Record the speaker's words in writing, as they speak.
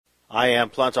I am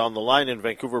Plant on the Line in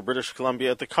Vancouver, British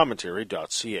Columbia at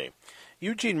thecommentary.ca.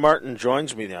 Eugene Marten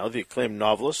joins me now. The acclaimed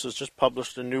novelist has just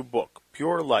published a new book,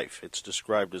 Pure Life. It's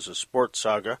described as a sports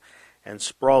saga and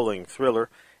sprawling thriller.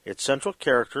 Its central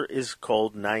character is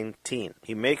called 19.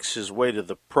 He makes his way to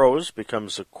the pros,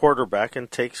 becomes a quarterback,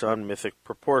 and takes on mythic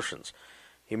proportions.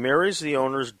 He marries the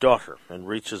owner's daughter and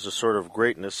reaches a sort of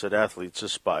greatness that athletes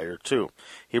aspire to.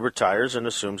 He retires and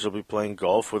assumes he'll be playing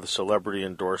golf with celebrity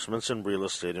endorsements and real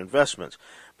estate investments.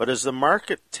 But as the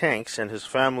market tanks and his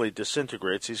family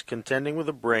disintegrates, he's contending with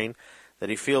a brain that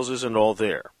he feels isn't all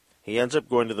there. He ends up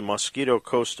going to the Mosquito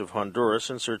Coast of Honduras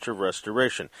in search of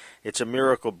restoration. It's a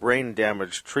miracle brain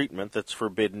damage treatment that's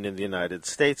forbidden in the United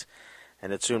States,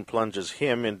 and it soon plunges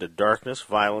him into darkness,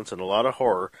 violence, and a lot of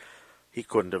horror he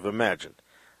couldn't have imagined.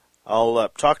 I'll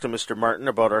talk to Mr. Marten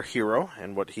about our hero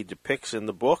and what he depicts in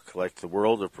the book, like the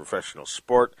world of professional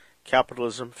sport,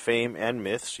 capitalism, fame, and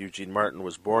myths. Eugene Marten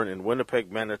was born in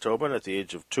Winnipeg, Manitoba, and at the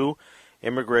age of 2,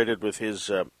 immigrated with his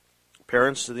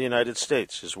parents to the United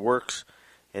States. His works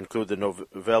include the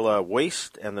novella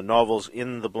Waste and the novels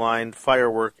In the Blind,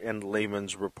 Firework, and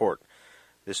Layman's Report.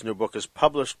 This new book is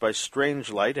published by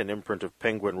Strange Light, an imprint of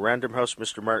Penguin Random House.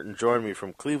 Mr. Marten joined me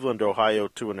from Cleveland, Ohio,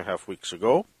 2.5 weeks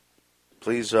ago.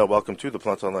 Please welcome to the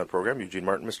Plant on Land program, Eugene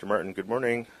Marten. Mr. Marten, good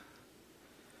morning.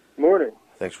 Morning.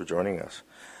 Thanks for joining us.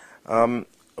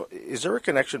 Is there a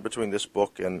connection between this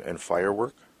book and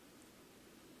Firework?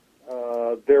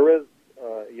 There is,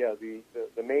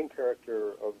 the main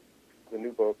character of the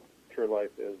new book, Pure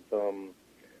Life, is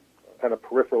kind of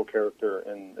peripheral character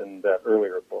in that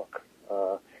earlier book.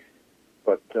 I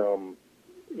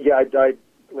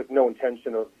like no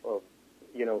intention of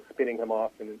spinning him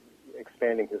off and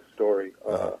expanding his story.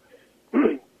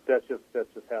 That just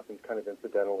happened kind of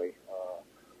incidentally.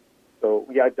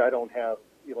 I don't have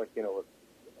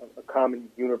a common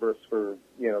universe for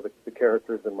the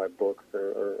characters in my books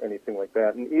or anything like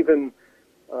that, and even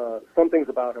some things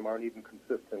about him aren't even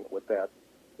consistent with that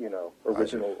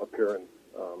original appearance.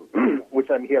 Which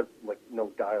he has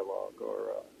no dialogue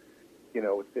or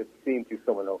it's seen through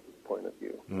someone else's point of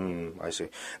view. I see.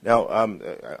 Now, I'm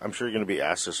sure you're going to be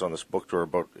asked this on this book tour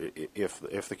about if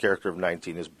the character of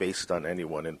 19 is based on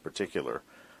anyone in particular.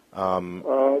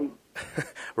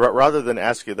 Rather than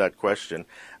ask you that question,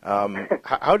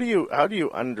 how do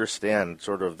you understand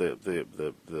sort of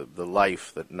the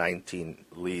life that 19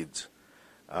 leads?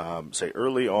 Say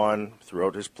early on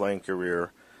throughout his playing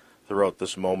career, throughout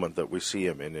this moment that we see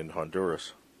him in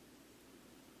Honduras.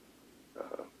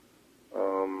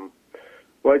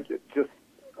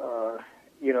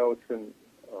 It's in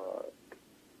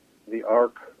the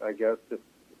arc, I guess,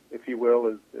 if you will,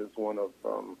 is one of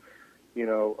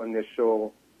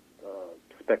initial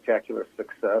spectacular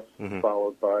success,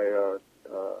 followed by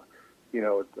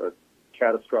a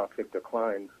catastrophic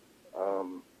decline,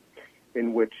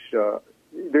 in which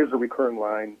there's a recurring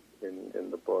line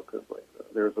in the book is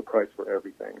there's a price for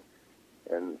everything,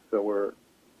 and so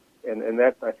and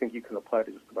that I think you can apply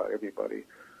to just about everybody.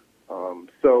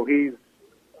 So he's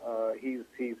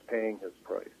paying his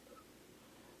price,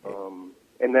 and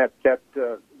that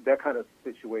kind of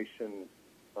situation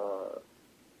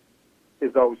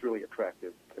is always really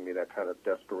attractive to me. That kind of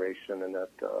desperation and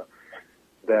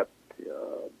that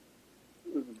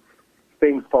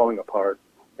things falling apart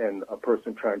and a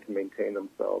person trying to maintain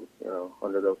themselves,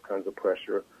 under those kinds of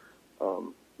pressure.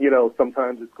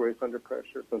 Sometimes it's grace under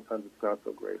pressure, sometimes it's not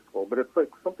so graceful, but it's like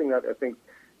something that I think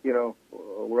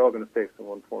we're all going to face in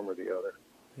one form or the other.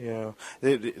 Yeah,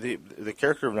 the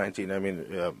character of 19. I mean,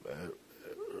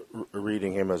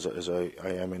 reading him as I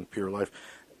am in Pure Life,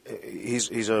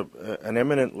 he's an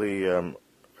eminently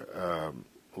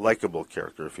likable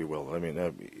character, if you will. I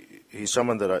mean, he's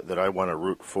someone that I want to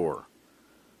root for.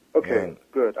 Okay,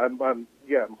 good. I'm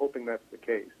hoping that's the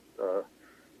case.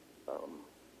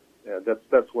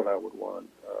 That's what I would want.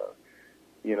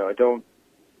 I don't.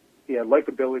 Yeah,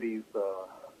 likability is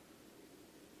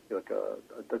like a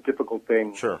difficult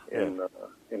thing in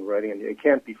writing, and it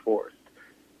can't be forced.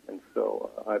 And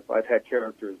so I've had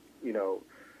characters,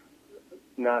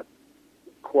 not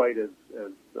quite as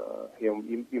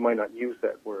you might not use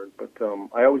that word, but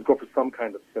I always go for some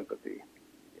kind of sympathy.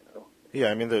 Yeah,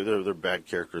 I mean they're bad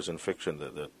characters in fiction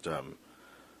that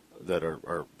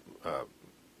are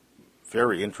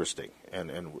very interesting,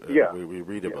 and we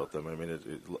read about them. I mean,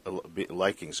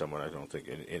 liking someone, I don't think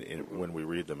when we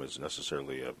read them is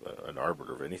necessarily an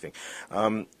arbiter of anything.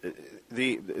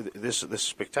 This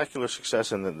spectacular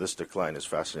success and then this decline is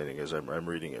fascinating as I'm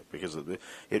reading it, because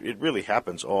it really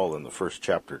happens all in the first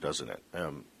chapter, doesn't it?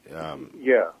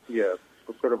 It's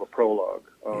sort of a prologue.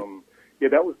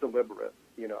 That was deliberate.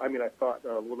 I mean, I thought,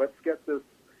 well, let's get this,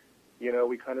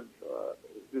 we kind of,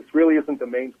 this really isn't the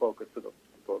main focus of the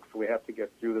book, so we have to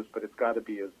get through this, but it's got to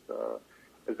be as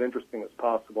interesting as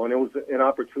possible. And it was an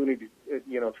opportunity,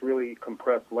 to really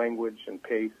compress language and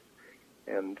pace,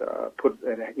 and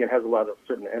it has a lot of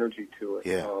certain energy to it.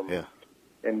 Yeah.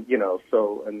 And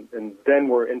and then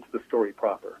we're into the story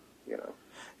proper.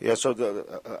 Yeah, so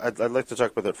I'd like to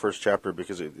talk about that first chapter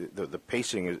because the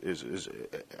pacing is,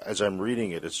 as I'm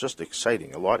reading it, it's just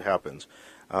exciting. A lot happens.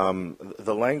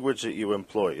 The language that you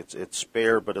employ, it's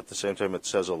spare, but at the same time it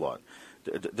says a lot.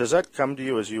 Does that come to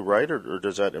you as you write, or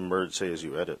does that emerge, say, as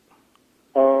you edit?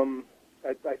 I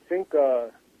think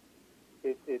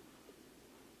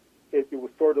it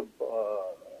was sort of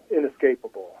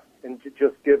inescapable, and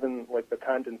just given like the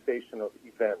condensation of the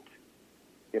event,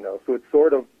 so it's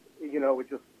sort of, it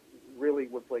just really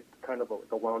was like kind of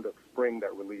a wound-up spring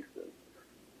that releases.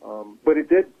 But it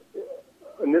did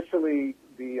initially.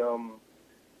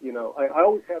 I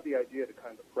always had the idea to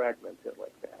kind of fragment it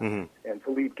like that, and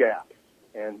to leave gaps,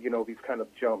 and these kind of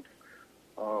jumps.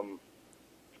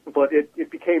 But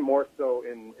it became more so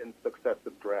in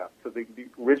successive drafts. So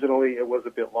originally it was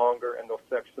a bit longer, and those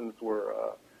sections were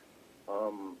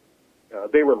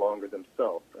they were longer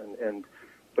themselves,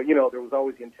 but there was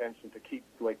always the intention to keep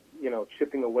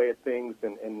chipping away at things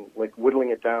and like whittling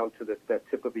it down to that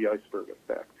tip of the iceberg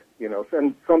effect.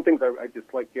 And some things I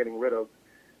just like getting rid of,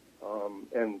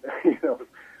 and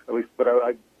at least. But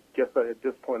I guess at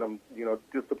this point I'm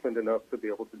disciplined enough to be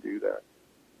able to do that.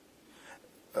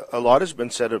 A lot has been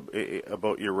said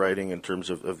about your writing in terms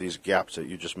of these gaps that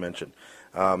you just mentioned.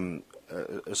 Some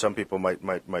people might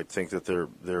think that they're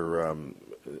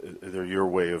your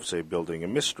way of, say, building a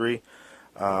mystery.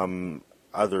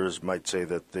 Others might say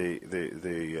that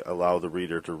they allow the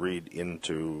reader to read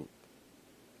into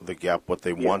the gap what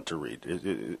they want to read.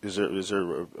 Is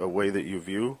there a way that you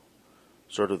view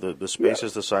sort of the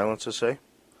spaces, the silences, say?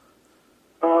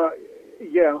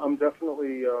 Yeah, I'm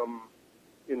definitely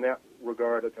in that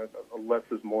regard a less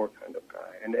is more kind of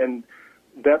guy, and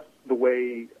that's the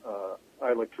way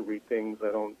I like to read things.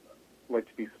 I don't like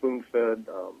to be spoon-fed,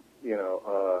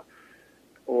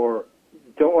 or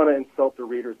don't want to insult the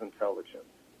reader's intelligence.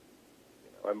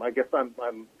 I guess I'm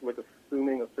like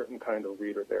assuming a certain kind of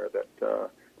reader there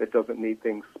that doesn't need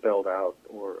things spelled out,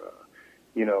 or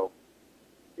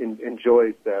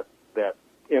enjoys that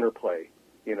interplay,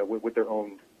 with their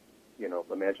own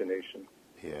imagination.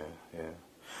 Yeah.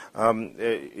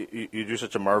 You do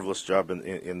such a marvelous job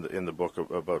in the book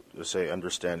about, say,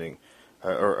 understanding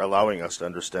or allowing us to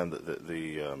understand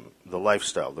the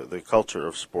lifestyle, the culture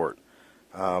of sport.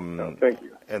 Thank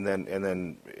you. And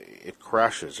then it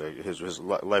crashes. His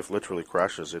life literally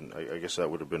crashes, and I guess that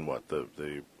would have been what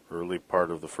the early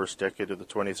part of the first decade of the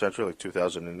 20th century, like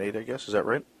 2008. I guess, is that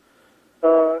right?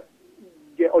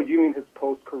 Yeah. Oh, you mean his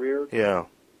post-career? Yeah.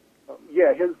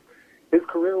 Yeah. His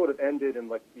career would have ended in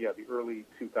the early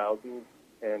 2000s,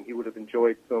 and he would have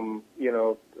enjoyed some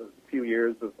a few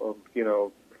years of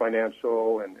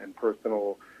financial and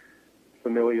personal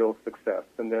familial success,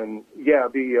 and then the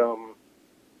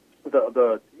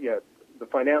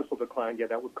financial decline,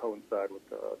 that would coincide with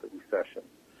the recession.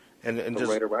 And so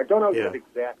right around. I don't know the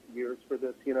exact years for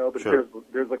this, but sure.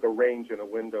 there's like a range and a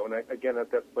window, and that's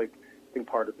like I think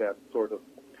part of that sort of.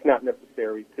 It's not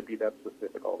necessary to be that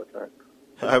specific all the time.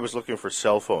 I was looking for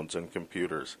cell phones and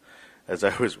computers as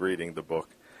I was reading the book,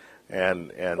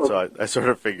 and so I sort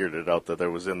of figured it out that I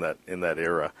was in that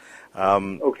era.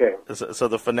 Okay. So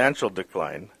the financial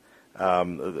decline.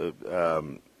 Does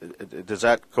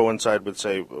that coincide with,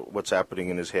 say, what's happening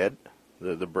in his head,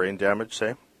 the brain damage,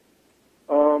 say?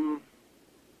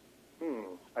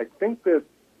 I think that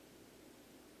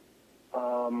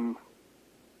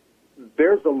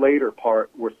there's a later part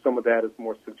where some of that is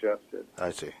more suggested. I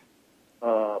see.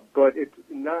 But it's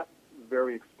not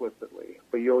very explicitly.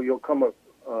 But you'll come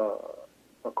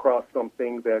across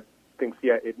something that thinks,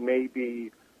 it may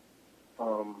be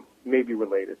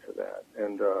related to that,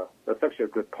 and that's actually a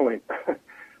good point.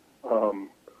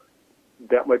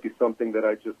 That might be something that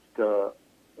I just,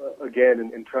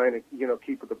 again, in trying to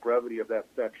keep with the brevity of that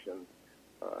section,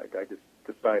 I just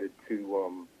decided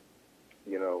to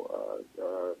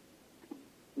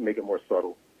make it more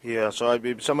subtle. Yeah, so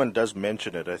someone does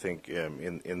mention it, I think,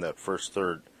 in that first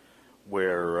third,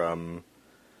 where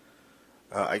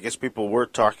I guess people were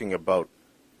talking about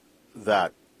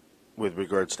that with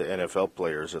regards to NFL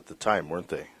players at the time, weren't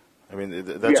they? I mean,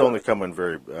 that's only come in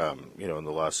very, in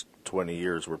the last 20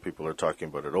 years where people are talking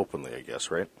about it openly, I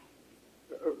guess, right?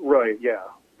 Right, yeah.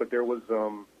 But there was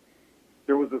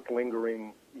this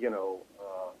lingering,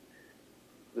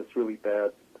 this really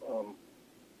bad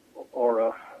or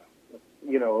a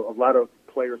lot of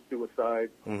player suicide,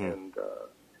 Mm-hmm. and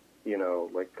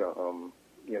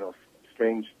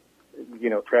strange,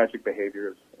 tragic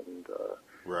behaviors, and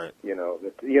Right. there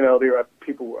are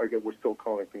people we're still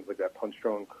calling things like that punch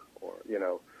drunk, or Yeah.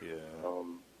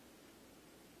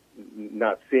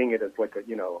 not seeing it as like a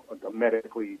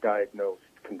medically diagnosed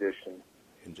condition.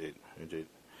 Indeed.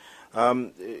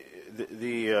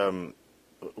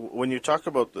 When you talk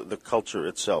about the culture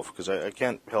itself, because I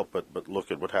can't help but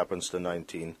look at what happens to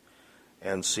 19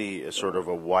 and see a sort of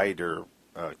a wider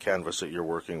canvas that you're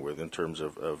working with in terms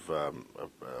of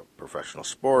professional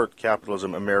sport,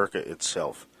 capitalism, America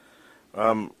itself.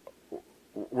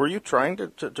 Were you trying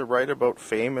to write about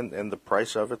fame and the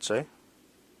price of it, say?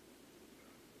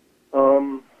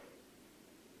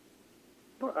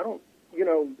 Well, I don't,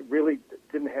 really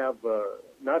didn't have,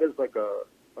 not as like a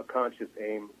conscious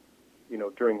aim,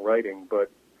 during writing,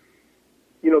 but,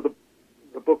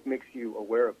 the book makes you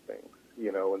aware of things,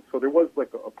 and so there was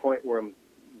like a point where I'm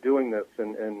doing this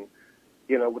and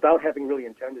without having really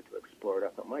intended to explore it, I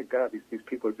thought, my God, these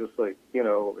people are just like,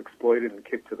 exploited and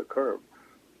kicked to the curb.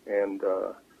 And,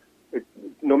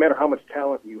 no matter how much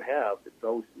talent you have, it's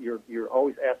always, you're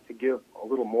always asked to give a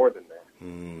little more than that,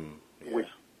 Yeah. which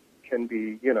can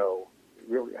be,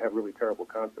 really have really terrible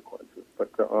consequences.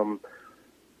 But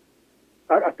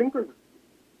I think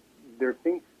there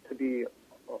seems to be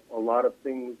a lot of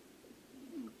things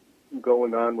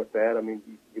going on with that. I mean,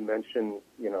 you mentioned,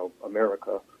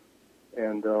 America,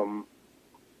 and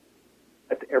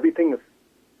everything is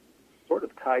sort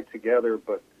of tied together,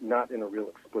 but not in a real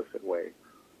explicit way.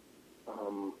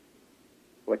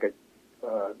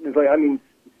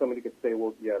 Somebody could say,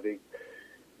 well, yeah, they,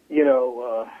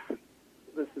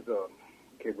 this is a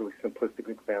really simplistic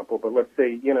example, but let's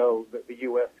say, the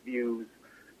U.S. views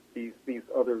these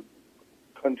other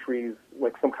countries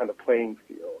like some kind of playing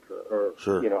field, or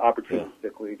Sure.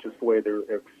 opportunistically, just the way they're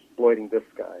exploiting this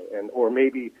guy, or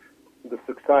maybe the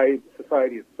society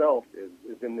itself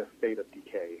is in this state of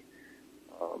decay,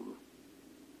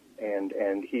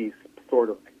 and he's sort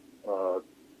of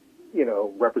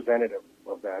representative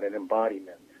of that, an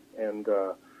embodiment. And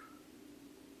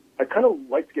I kind of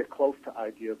like to get close to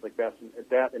ideas like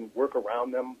that and work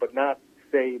around them, but not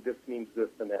say this means this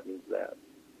and that means that.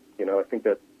 I think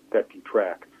that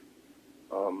detracts.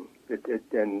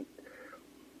 And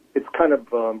it's kind of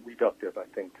reductive, I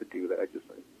think, to do that.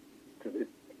 It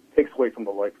takes away from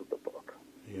the life of the book.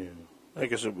 Yeah, I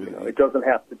guess it doesn't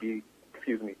have to be,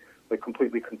 like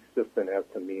completely consistent as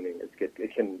to meaning.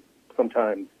 It can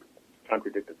sometimes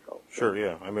contradict itself. Sure,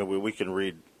 yeah. I mean, we can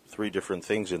read three different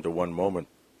things into one moment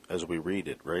as we read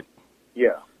it, right?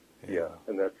 Yeah.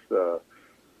 And that's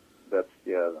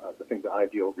I think the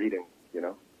ideal reading,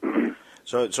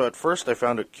 So at first I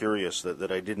found it curious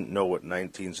that I didn't know what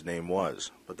 19's name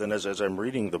was, but then as I'm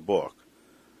reading the book,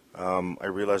 I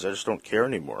realized I just don't care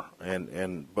anymore,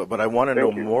 but I want to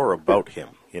know more about him.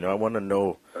 I want to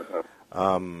know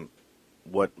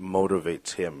what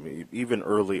motivates him, even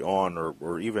early on,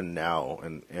 or even now,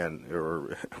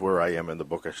 or where I am in the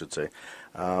book, I should say.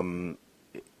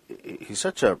 He's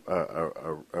such a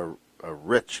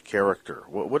rich character.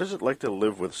 What is it like to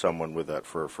live with someone with that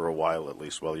for a while, at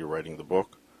least, while you're writing the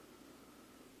book?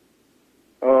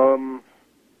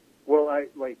 Well,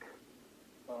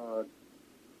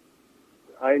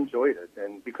 I enjoyed it,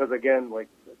 and because again,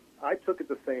 I took it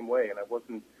the same way, and I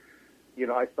wasn't,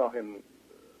 I saw him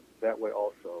that way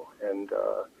also, and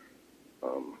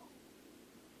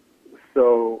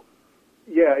so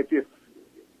yeah, it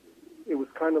was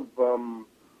kind of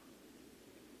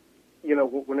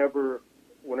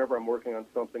whenever I'm working on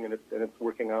something and it's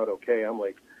working out okay, I'm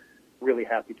like really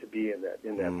happy to be in that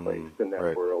place, in that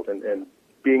right. world, and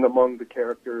being among the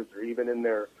characters, or even in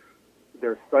their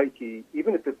psyche,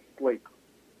 even if it's like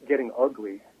getting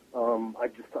ugly. I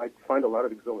find a lot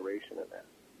of exhilaration in that,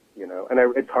 and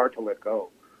it's hard to let go.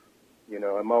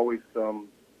 I'm always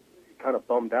kind of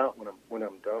bummed out when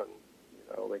I'm done.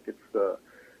 It's like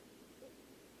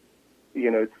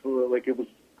it was,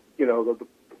 the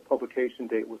publication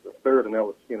date was the 3rd, and that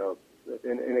was,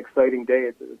 an exciting day.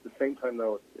 At the same time,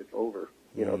 though, it's over.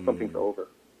 Something's over.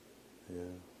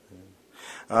 Yeah.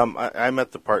 I'm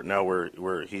at the part now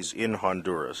where he's in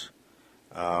Honduras.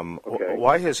 Okay.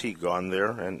 Why has he gone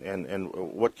there, and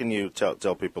what can you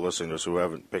tell people listening to us who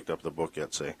haven't picked up the book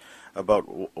yet, say, about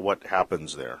what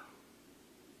happens there?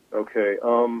 Okay.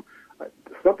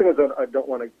 Something that I don't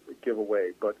want to give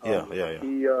away, but yeah.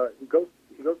 He goes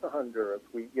to Honduras.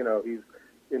 He's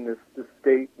in this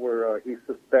state where he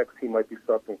suspects he might be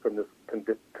suffering from this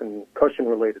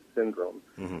concussion-related syndrome,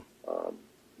 Mm-hmm.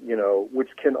 which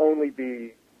can only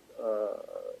be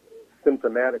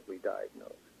automatically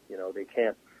diagnose. They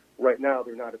can't. Right now,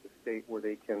 they're not at the state where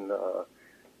they can,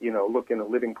 look in a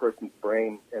living person's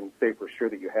brain and say for sure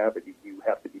that you have it. You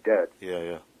have to be dead.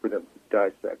 Yeah. For them to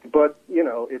dissect. But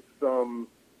it's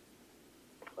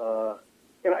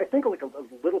and I think like a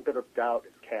little bit of doubt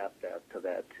is cast as to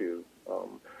that too.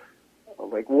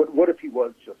 Like what if he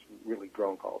was just really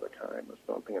drunk all the time or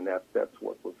something, and that's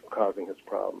what was causing his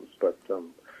problems. But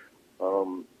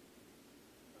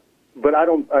I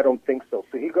don't think so.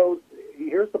 So he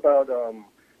hears about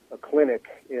a clinic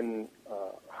in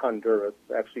Honduras,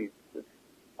 actually it's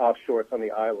offshore, it's on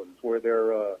the islands, where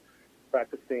they're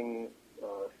practicing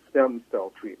stem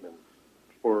cell treatments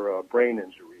for brain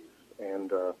injuries,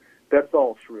 and that's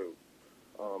all true.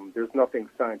 There's nothing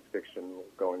science fiction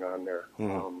going on there.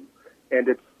 Mm-hmm. And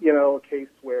it's, a case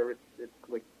where it's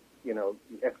like, the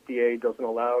FDA doesn't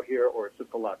allow here, or it's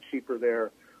just a lot cheaper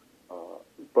there.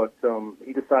 But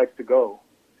he decides to go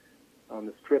on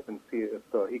this trip and see if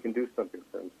he can do something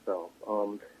for himself.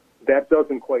 That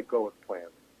doesn't quite go as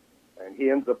planned. And he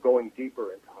ends up going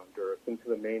deeper into Honduras, into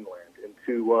the mainland,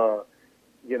 into,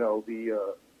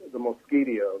 the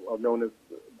Mosquitia, known as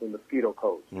the Mosquito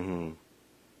Coast. Mm-hmm.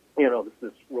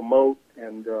 This remote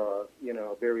and,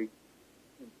 very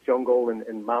jungle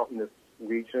and mountainous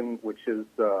region, which is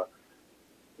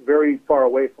very far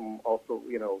away from also,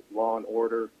 law and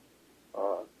order.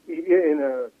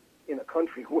 In a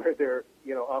country where there,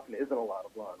 often isn't a lot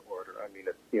of law and order. I mean,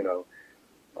 it's,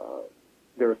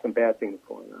 there are some bad things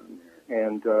going on there.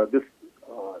 And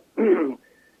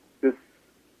this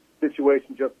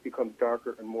situation just becomes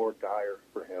darker and more dire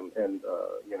for him. And,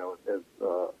 as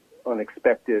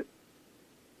unexpected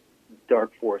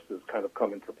dark forces kind of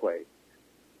come into play,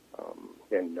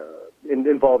 and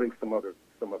involving some other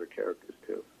characters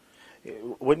too.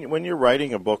 When you're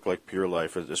writing a book like Pure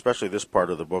Life, especially this part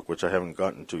of the book, which I haven't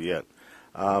gotten to yet,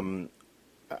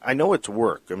 I know it's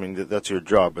work. I mean, that's your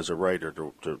job as a writer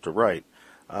to write.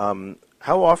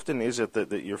 How often is it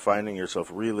that you're finding yourself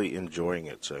really enjoying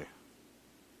it, say?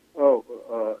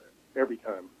 Every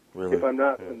time. Really? If I'm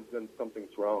not, then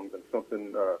something's wrong. Then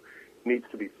something needs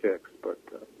to be fixed. But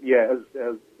as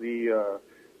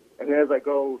I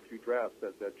go through drafts,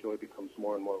 that joy becomes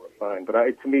more and more refined. But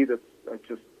to me,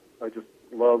 I just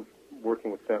love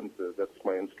working with sentences. That's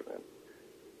my instrument.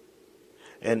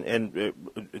 And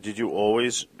did you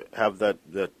always have that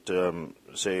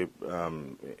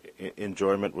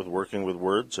enjoyment with working with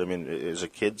words? I mean, as a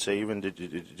kid, say, even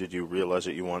did you realize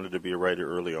that you wanted to be a writer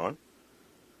early on?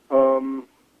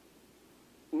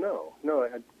 No,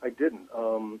 I didn't.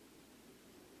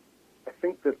 I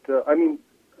think that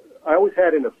I always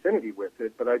had an affinity with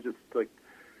it, but I just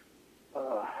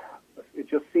it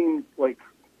just seemed like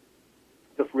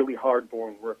just really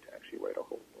hard-born work to actually write a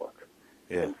whole book.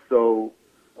 Yeah. And so,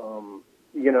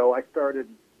 I started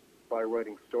by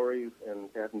writing stories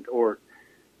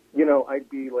I'd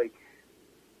be like,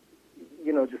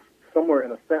 just somewhere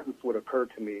in a sentence would occur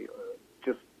to me,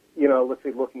 let's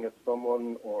say looking at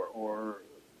someone or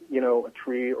a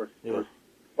tree or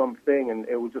something, and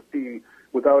it would just be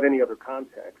without any other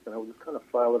context, and I would just kind of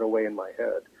file it away in my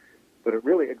head. But it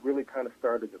really kind of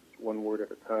started just one word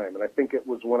at a time. And I think it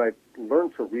was when I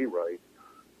learned to rewrite,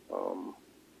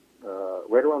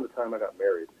 right around the time I got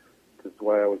married, which is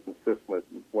why I always insist my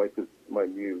wife is my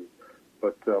muse.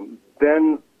 But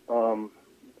then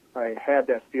I had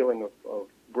that feeling of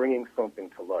bringing something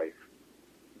to life.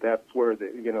 That's where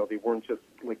they weren't just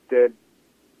like dead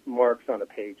marks on a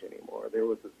page anymore. There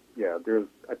was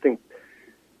I think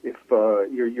if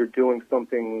you're doing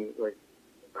something like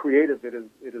creative, it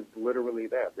is literally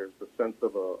that. There's the sense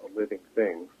of a living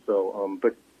thing. So,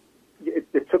 but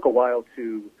it took a while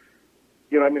to,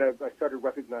 I started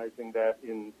recognizing that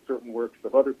in certain works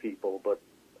of other people, but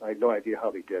I had no idea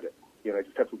how they did it. I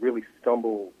just had to really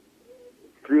stumble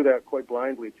through that quite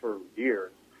blindly for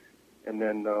years, and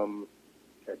then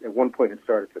at one point it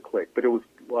started to click. But it was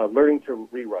learning to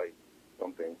rewrite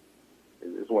something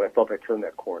is when I felt I turned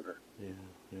that corner.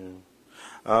 Yeah.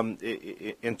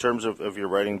 In terms of your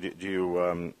writing, do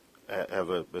you have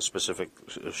a specific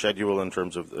schedule in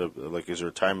terms of is there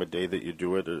a time of day that you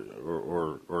do it,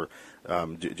 or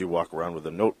do you walk around with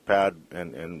a notepad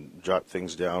and jot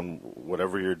things down,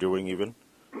 whatever you're doing, even?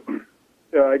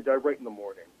 Yeah, I write in the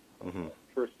morning. Mm-hmm.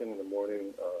 First thing in the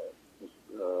morning.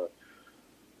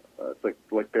 It's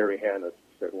like Barry Hannah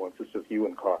said once. It's just you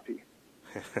and coffee.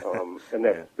 And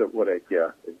that's what I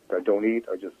don't eat.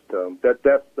 I just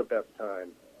that's the best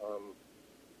time.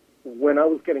 When I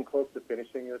was getting close to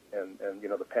finishing it, and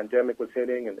the pandemic was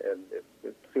hitting, and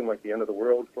it seemed like the end of the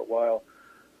world for a while,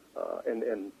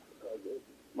 and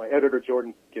my editor,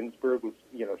 Jordan Ginsburg, was,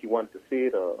 he wanted to see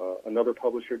it. Another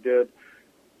publisher did.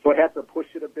 So I had to push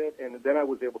it a bit, and then I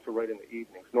was able to write in the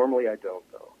evenings. Normally I don't,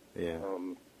 though. Yeah.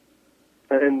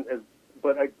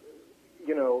 But I,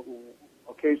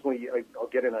 occasionally I'll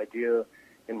get an idea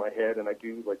in my head, and I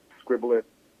do, scribble it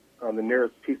on the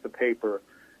nearest piece of paper,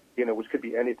 which could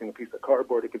be anything, a piece of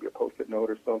cardboard, it could be a Post-it note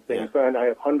or something. Yeah. So, and I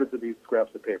have hundreds of these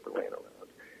scraps of paper laying around.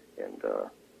 And,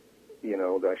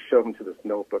 I shove them to this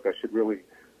notebook. I should really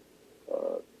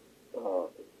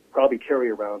probably carry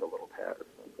around a little pad or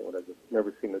something, but I just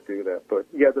never seem to do that. But,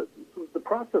 yeah, the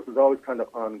process is always kind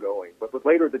of ongoing. But the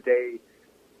later the day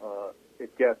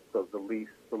it gets, the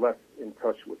less in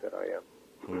touch with it I am.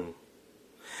 Hmm.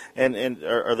 And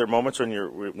are there moments when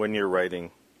you're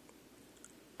writing?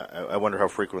 I wonder how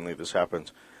frequently this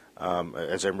happens.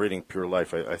 As I'm reading Pure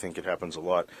Life, I think it happens a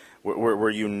lot, where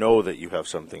you know that you have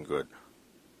something good.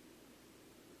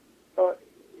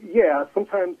 Yeah,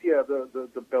 sometimes,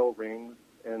 the bell rings,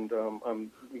 and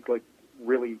I'm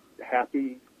really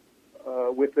happy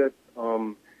with it.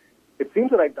 It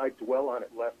seems that I dwell on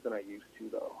it less than I used to,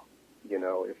 though.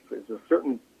 If there's a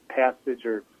certain passage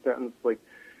or sentence,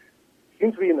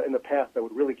 seems to be in the past, I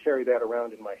would really carry that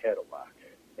around in my head a lot.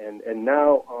 And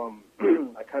now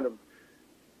I kind of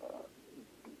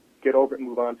get over it and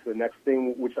move on to the next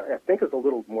thing, which I think is a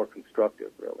little more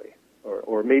constructive, really.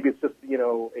 Or maybe it's just,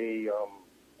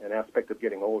 an aspect of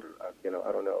getting older. I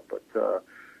don't know.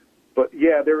 But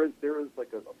yeah, there is a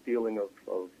feeling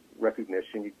of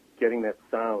recognition, you getting that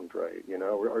sound right,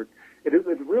 or it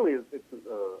really is, it's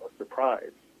a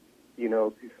surprise.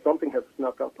 Something has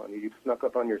snuck up on you. You've snuck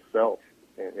up on yourself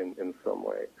in some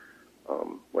way,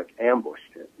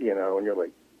 ambushed it, and you're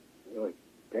like,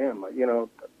 damn,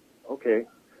 okay,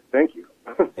 thank you.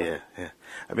 Yeah.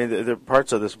 I mean, the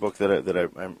parts of this book that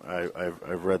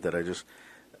I've read that I just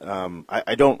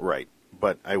I don't write,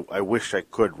 but I wish I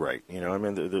could write. I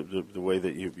mean, the way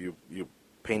that you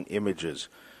paint images.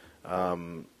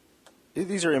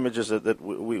 These are images that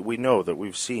we know, that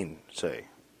we've seen, say,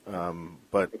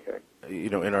 but okay.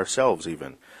 In ourselves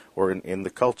even, or in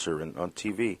the culture and on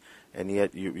TV, and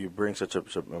yet you bring such a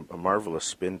marvelous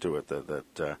spin to it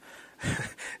that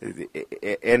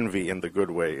envy in the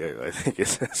good way, I think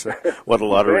is what a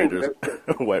lot of readers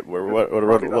what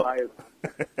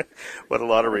a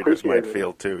lot of readers might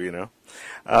feel too.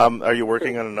 Are you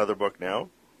working on another book now?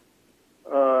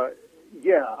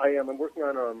 Yeah, I am. I'm working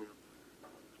on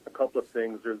a couple of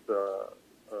things. There's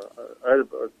I have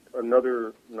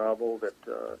another novel that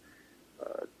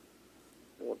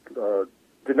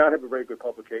did not have a very good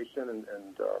publication,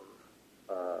 and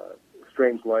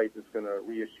Strange Light is going to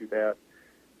reissue that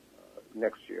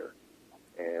next year,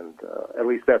 and at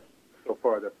least that's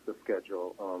the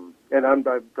schedule. And I've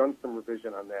done some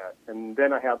revision on that, and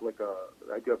then I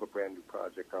do have a brand new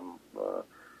project I'm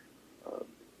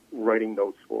writing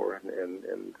notes for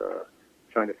and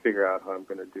trying to figure out how I'm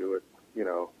going to do it.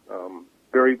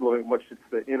 Very much it's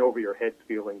the in over your head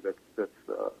feeling that's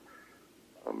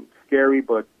scary,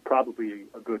 but probably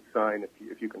a good sign if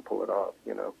you can pull it off.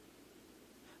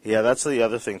 Yeah, that's the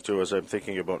other thing too. As I'm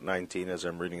thinking about 19, as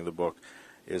I'm reading the book,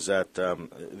 is that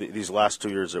these last 2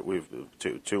 years that we've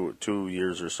 2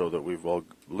 years or so that we've all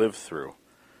lived through,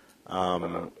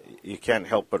 you can't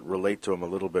help but relate to them a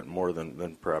little bit more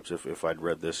than perhaps if I'd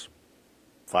read this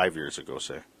 5 years ago,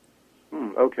 say.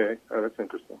 Okay, that's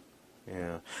interesting.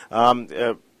 Yeah.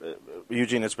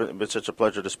 Eugene, it's been such a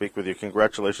pleasure to speak with you.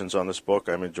 Congratulations on this book.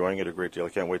 I'm enjoying it a great deal. I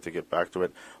can't wait to get back to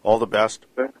it. All the best.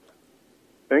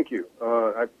 Thank you.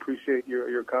 I appreciate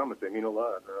your comments. They mean a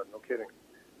lot. No kidding.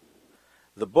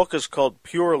 The book is called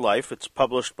Pure Life. It's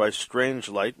published by Strange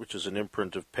Light, which is an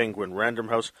imprint of Penguin Random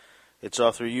House. Its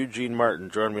author, Eugene Marten,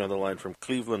 joined me on the line from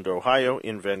Cleveland, Ohio,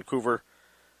 in Vancouver.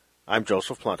 I'm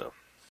Joseph Planta.